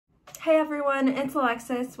Hey everyone, it's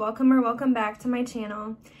Alexis. Welcome back to my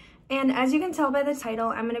channel. And as you can tell by the title,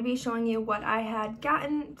 I'm going to be showing you what I had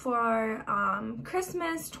gotten for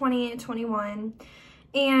Christmas 2021.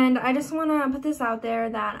 And I just want to put this out there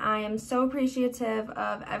that I am so appreciative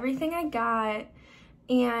of everything I got.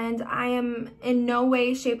 And I am in no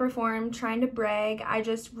way, shape, or form trying to brag. I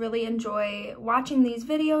just really enjoy watching these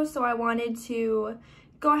videos, so I wanted to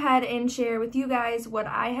go ahead and share with you guys what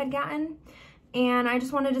I had gotten. And I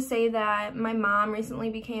just wanted to say that my mom recently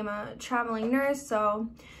became a traveling nurse, so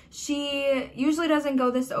she usually doesn't go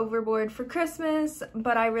this overboard for Christmas,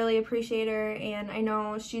 but I really appreciate her, and I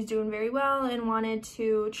know she's doing very well and wanted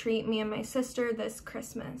to treat me and my sister this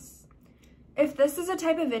Christmas. If this is a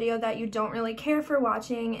type of video that you don't really care for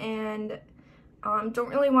watching and don't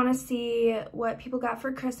really want to see what people got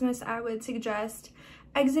for Christmas, I would suggest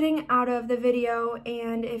exiting out of the video.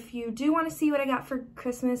 And if you do want to see what I got for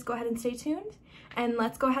Christmas, go ahead and stay tuned, and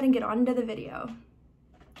let's go ahead and get on into the video.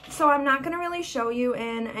 So I'm not going to really show you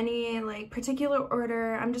in any particular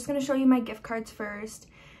order. I'm just going to show you my gift cards first,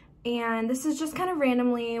 and this is just kind of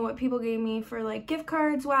randomly what people gave me for gift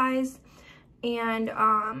cards wise. And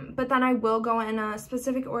but then I will go in a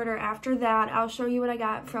specific order after that. I'll show you what I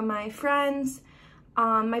got from my friends,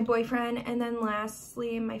 my boyfriend, and then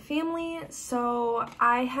lastly my family. So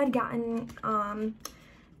I had gotten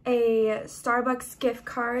a Starbucks gift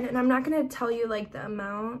card, and I'm not gonna tell you the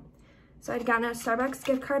amount. So I'd gotten a Starbucks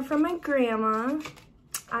gift card from my grandma.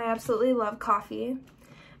 I absolutely love coffee.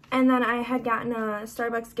 And then I had gotten a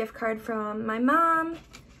Starbucks gift card from my mom.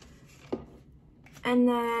 And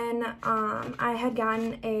then I had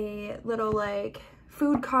gotten a little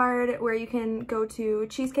food card where you can go to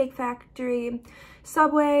Cheesecake Factory,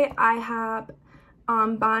 Subway, IHOP,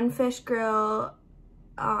 Bonfish Grill,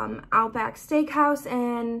 Outback Steakhouse,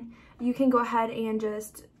 and you can go ahead and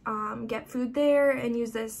just get food there and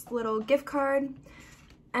use this little gift card.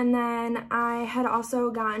 And then I had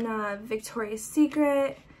also gotten a Victoria's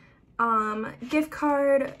Secret gift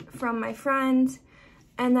card from my friend.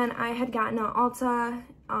 And then I had gotten an Ulta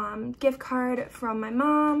gift card from my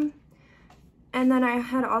mom. And then I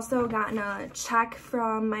had also gotten a check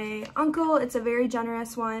from my uncle. It's a very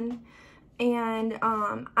generous one. And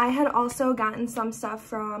I had also gotten some stuff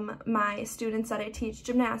from my students that I teach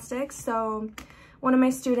gymnastics. So one of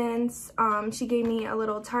my students, she gave me a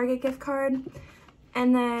little Target gift card.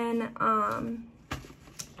 And then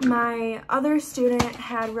my other student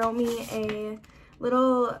had wrote me a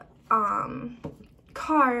little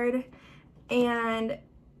card, and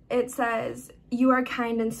it says, "You are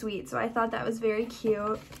kind and sweet." So I thought that was very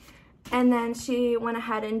cute. And then she went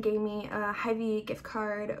ahead and gave me a Hy-Vee gift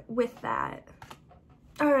card with that.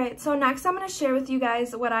 Alright, so next I'm going to share with you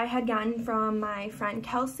guys what I had gotten from my friend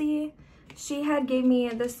Kelsey. She had gave me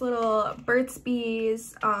this little Burt's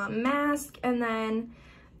Bees mask, and then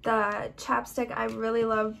the chapstick. I really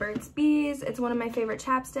love Burt's Bees. It's one of my favorite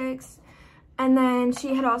chapsticks. And then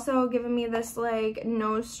she had also given me this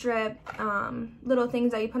nose strip, little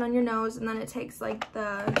things that you put on your nose, and then it takes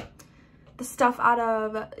the stuff out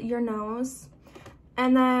of your nose.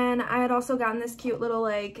 And then I had also gotten this cute little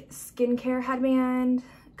skincare headband,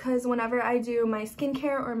 because whenever I do my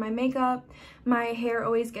skincare or my makeup, my hair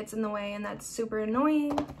always gets in the way, and that's super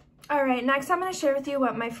annoying. Alright, next I'm going to share with you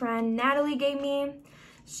what my friend Natalie gave me.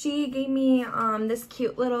 She gave me this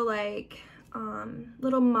cute little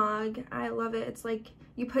little mug. I love it. It's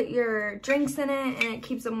you put your drinks in it, and it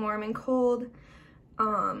keeps them warm and cold.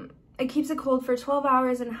 It keeps it cold for 12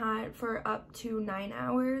 hours and hot for up to 9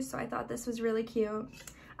 hours. So I thought this was really cute.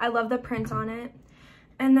 I love the print on it.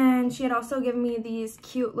 And then she had also given me these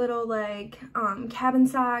cute little cabin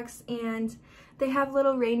socks, and they have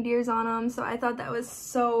little reindeers on them. So I thought that was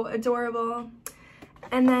so adorable.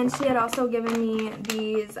 And then she had also given me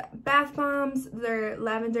these bath bombs. They're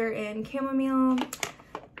lavender and chamomile,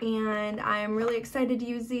 and I'm really excited to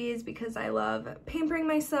use these because I love pampering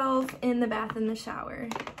myself in the bath and the shower.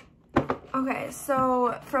 Okay,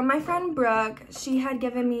 so from my friend Brooke, she had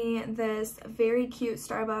given me this very cute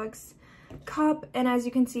Starbucks cup, and as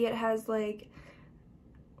you can see, it has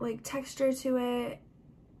texture to it.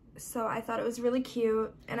 So I thought it was really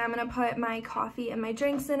cute, and I'm gonna put my coffee and my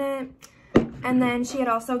drinks in it. And then she had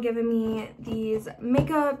also given me these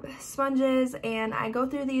makeup sponges, and I go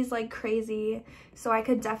through these like crazy, so I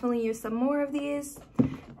could definitely use some more of these.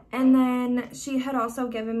 And then she had also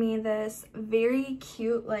given me this very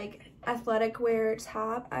cute athletic wear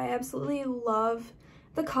top. I absolutely love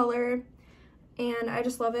the color, and I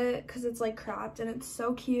just love it because it's cropped, and it's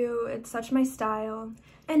so cute. It's such my style.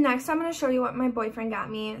 And next I'm going to show you what my boyfriend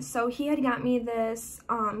got me. So he had got me this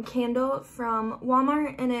candle from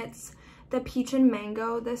Walmart, and it's the peach and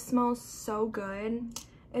mango. This smells so good.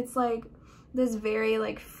 It's like this very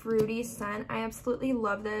like fruity scent. I absolutely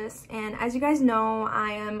love this. And as you guys know,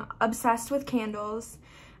 I am obsessed with candles.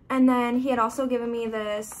 And then he had also given me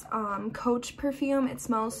this Coach perfume. It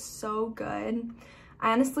smells so good.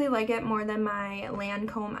 I honestly like it more than my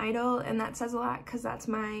Lancome Idol, and that says a lot because that's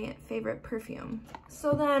my favorite perfume.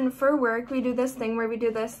 So then for work, we do this thing where we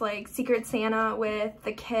do this like Secret Santa with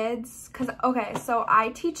the kids. Okay, so I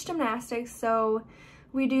teach gymnastics, so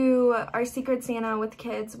we do our Secret Santa with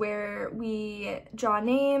kids where we draw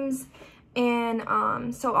names, and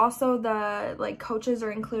so also the like coaches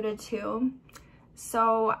are included too.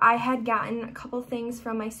 So I had gotten a couple things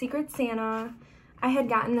from my Secret Santa. I had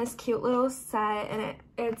gotten this cute little set, and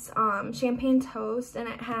it's champagne toast, and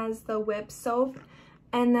it has the whip soap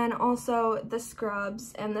and then also the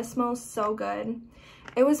scrubs, and this smells so good.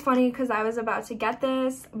 It was funny because I was about to get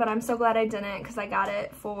this, but I'm so glad I didn't because I got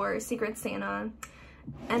it for Secret Santa.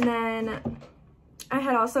 And then I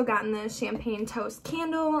had also gotten this champagne toast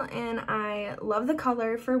candle, and I love the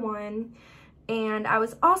color for one. And I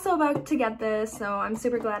was also about to get this, so I'm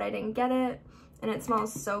super glad I didn't get it. And it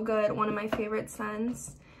smells so good, one of my favorite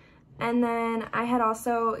scents. And then I had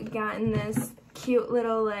also gotten this cute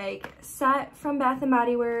little like set from Bath &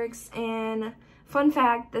 Body Works. And fun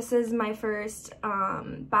fact, this is my first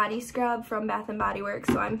body scrub from Bath & Body Works,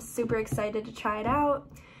 so I'm super excited to try it out.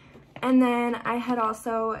 And then I had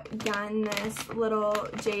also gotten this little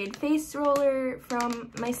jade face roller from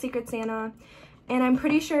my Secret Santa. And I'm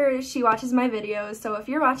pretty sure she watches my videos, so if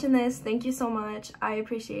you're watching this, thank you so much. I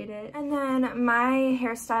appreciate it. And then my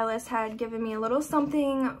hairstylist had given me a little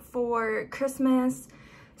something for Christmas.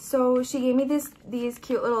 So she gave me these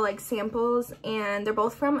cute little like samples, and they're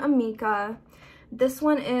both from Amika. This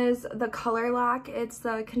one is the Color Lock. It's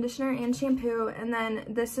the conditioner and shampoo, and then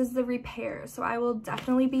this is the Repair. So I will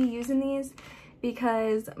definitely be using these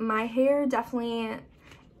because my hair definitely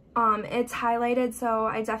it's highlighted, so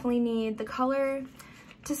I definitely need the color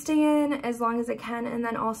to stay in as long as it can, and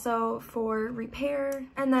then also for Repair.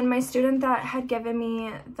 And then my student that had given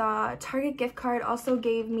me the Target gift card also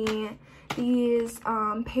gave me these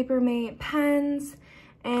Papermate pens,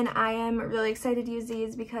 and I am really excited to use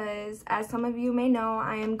these because, as some of you may know,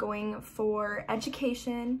 I am going for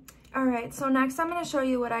education. Alright, so next I'm going to show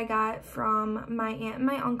you what I got from my aunt and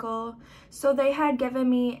my uncle. So they had given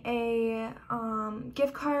me a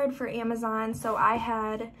gift card for Amazon, so I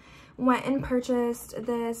had went and purchased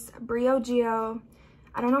this Briogeo.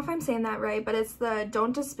 I don't know if I'm saying that right, but it's the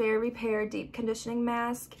Don't Despair Repair Deep Conditioning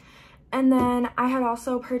Mask. And then I had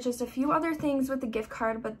also purchased a few other things with the gift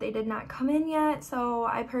card, but they did not come in yet. So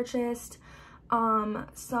I purchased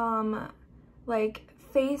some like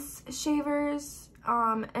face shavers,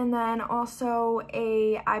 and then also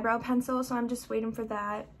a eyebrow pencil, so I'm just waiting for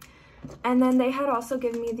that. And then they had also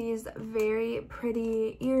given me these very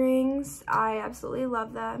pretty earrings. I absolutely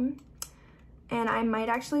love them, and I might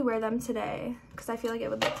actually wear them today because I feel like it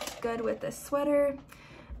would look good with this sweater.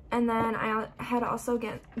 And then I had also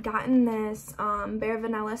gotten this Bare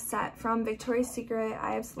Vanilla set from Victoria's Secret.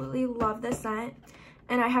 I absolutely love this scent,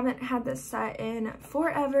 and I haven't had this set in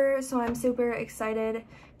forever, so I'm super excited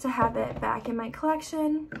to have it back in my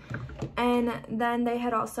collection. And then they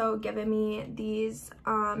had also given me these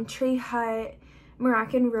Tree Hut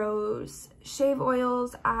Moroccan Rose shave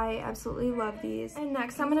oils. I absolutely love these. And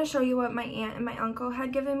next I'm going to show you what my aunt and my uncle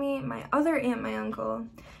had given me, my other aunt and my uncle.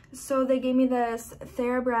 So they gave me this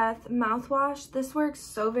TheraBreath mouthwash. This works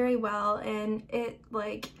so very well, and it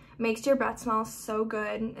like makes your breath smell so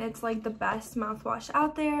good. It's like the best mouthwash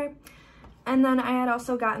out there. And then I had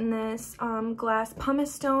also gotten this glass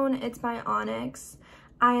pumice stone. It's by Onyx.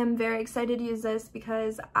 I am very excited to use this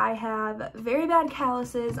because I have very bad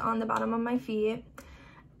calluses on the bottom of my feet.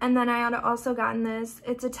 And then I had also gotten this.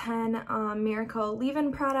 It's a 10 Miracle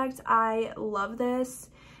leave-in product. I love this,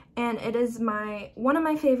 and it is one of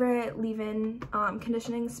my favorite leave-in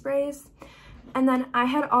conditioning sprays. And then I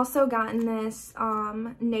had also gotten this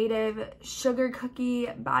Native Sugar Cookie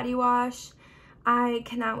body wash. I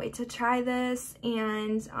cannot wait to try this,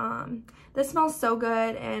 and this smells so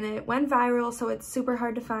good, and it went viral, so it's super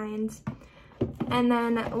hard to find. And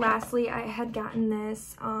then lastly, I had gotten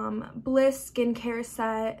this Bliss skincare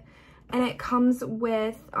set, and it comes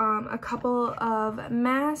with a couple of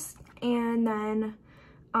masks and then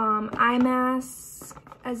eye masks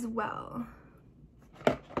as well.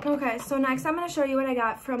 Okay, so next I'm going to show you what I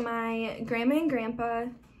got from my grandma and grandpa.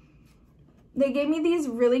 They gave me these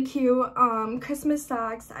really cute Christmas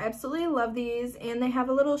socks. I absolutely love these, and they have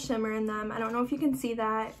a little shimmer in them. I don't know if you can see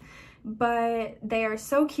that, but they are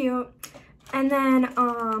so cute. And then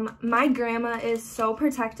my grandma is so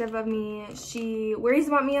protective of me. She worries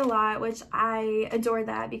about me a lot, which I adore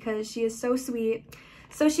that because she is so sweet.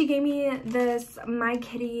 So she gave me this My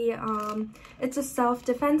Kitty. It's a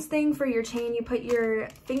self-defense thing for your chain. You put your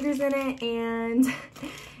fingers in it, and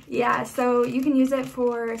yeah, so you can use it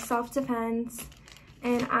for self-defense,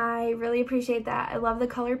 and I really appreciate that. I love the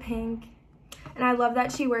color pink, and I love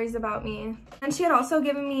that she worries about me. And she had also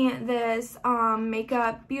given me this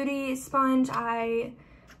makeup beauty sponge. I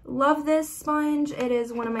love this sponge. It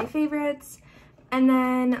is one of my favorites. And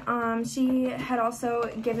then she had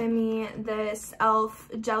also given me this e.l.f.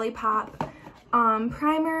 Jelly Pop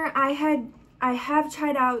primer. I have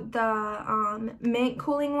tried out the mint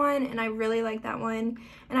cooling one, and I really like that one.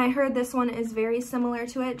 And I heard this one is very similar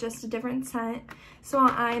to it, just a different scent. So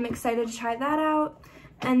I'm excited to try that out.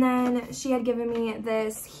 And then she had given me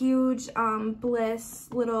this huge Bliss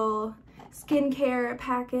little skincare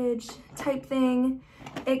package type thing.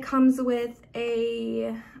 It comes with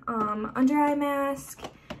a under eye mask,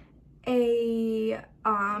 a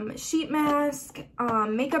sheet mask,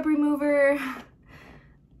 makeup remover,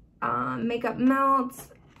 makeup melt,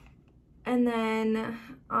 and then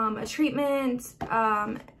a treatment,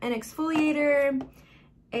 an exfoliator,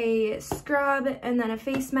 a scrub, and then a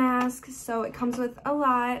face mask. So it comes with a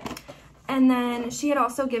lot. And then she had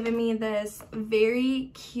also given me this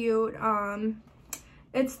very cute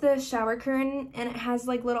it's the shower curtain, and it has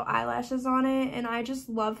like little eyelashes on it, and I just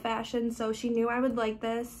love fashion, so she knew I would like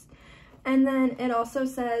this. And then it also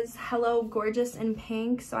says hello gorgeous in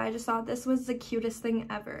pink, so I just thought this was the cutest thing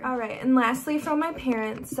ever. All right, and lastly from my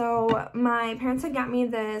parents. So my parents had got me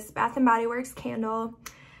this Bath & Body Works candle.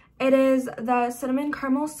 It is the cinnamon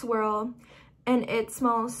caramel swirl, and it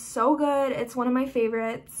smells so good. It's one of my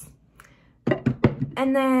favorites.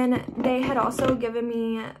 And then they had also given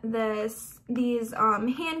me these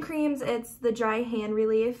hand creams. It's the dry hand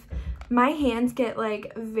relief. My hands get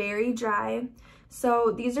like very dry,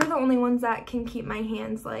 so these are the only ones that can keep my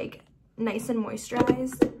hands like nice and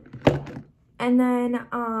moisturized. And then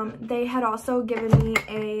they had also given me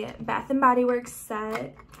a Bath & Body Works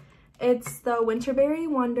set. It's the Winterberry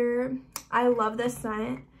Wonder. I love this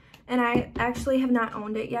scent, and I actually have not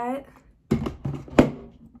owned it yet.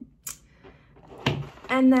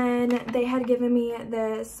 And then they had given me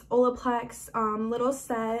this Olaplex little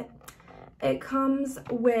set. It comes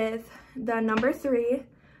with the number 3,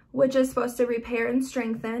 which is supposed to repair and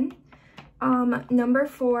strengthen. Number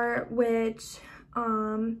 4, which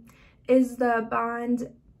is the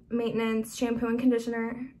Bond Maintenance Shampoo and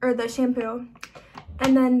Conditioner, or the shampoo.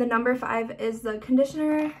 And then the number 5 is the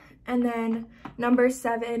conditioner. And then number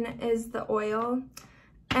 7 is the oil.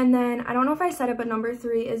 And then, I don't know if I said it, but number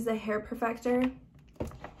 3 is the hair perfector.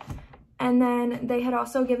 And then they had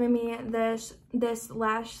also given me this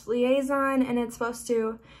lash liaison, and it's supposed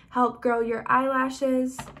to help grow your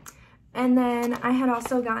eyelashes. And then I had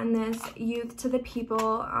also gotten this Youth to the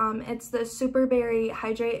People. It's the Super Berry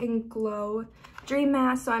Hydrate and Glow Dream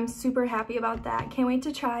Mask, so I'm super happy about that. Can't wait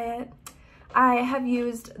to try it. I have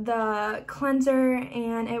used the cleanser,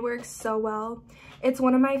 and it works so well. It's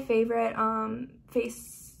one of my favorite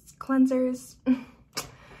face cleansers.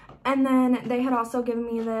 And then they had also given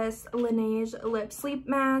me this Laneige Lip Sleep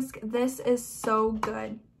Mask. This is so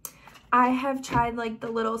good. I have tried like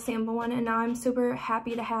the little sample one, and now I'm super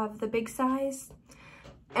happy to have the big size.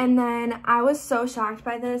 And then I was so shocked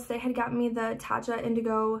by this. They had got me the Tatcha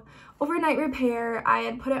Indigo Overnight Repair. I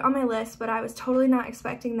had put it on my list, but I was totally not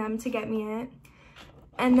expecting them to get me it.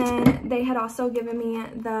 And then they had also given me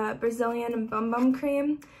the Brazilian Bum Bum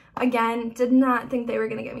Cream. Again, did not think they were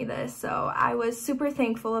going to get me this, so I was super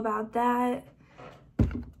thankful about that.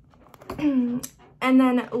 And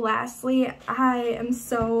then lastly, I am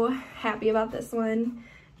so happy about this one.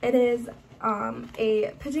 It is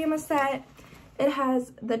a pajama set. It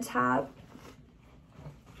has the top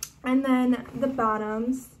and then the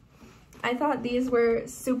bottoms. I thought these were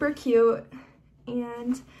super cute,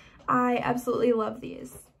 and I absolutely love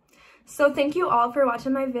these. So thank you all for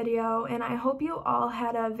watching my video, and I hope you all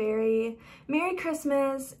had a very Merry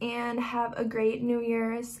Christmas and have a great New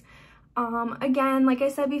Year's. Again, like I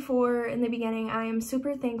said before in the beginning, I am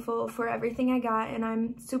super thankful for everything I got, and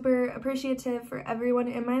I'm super appreciative for everyone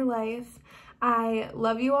in my life. I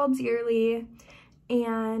love you all dearly,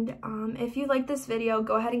 and if you like this video,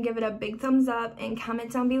 go ahead and give it a big thumbs up and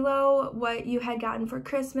comment down below what you had gotten for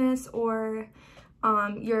Christmas, or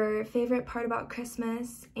your favorite part about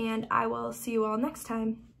Christmas, and I will see you all next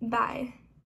time. Bye.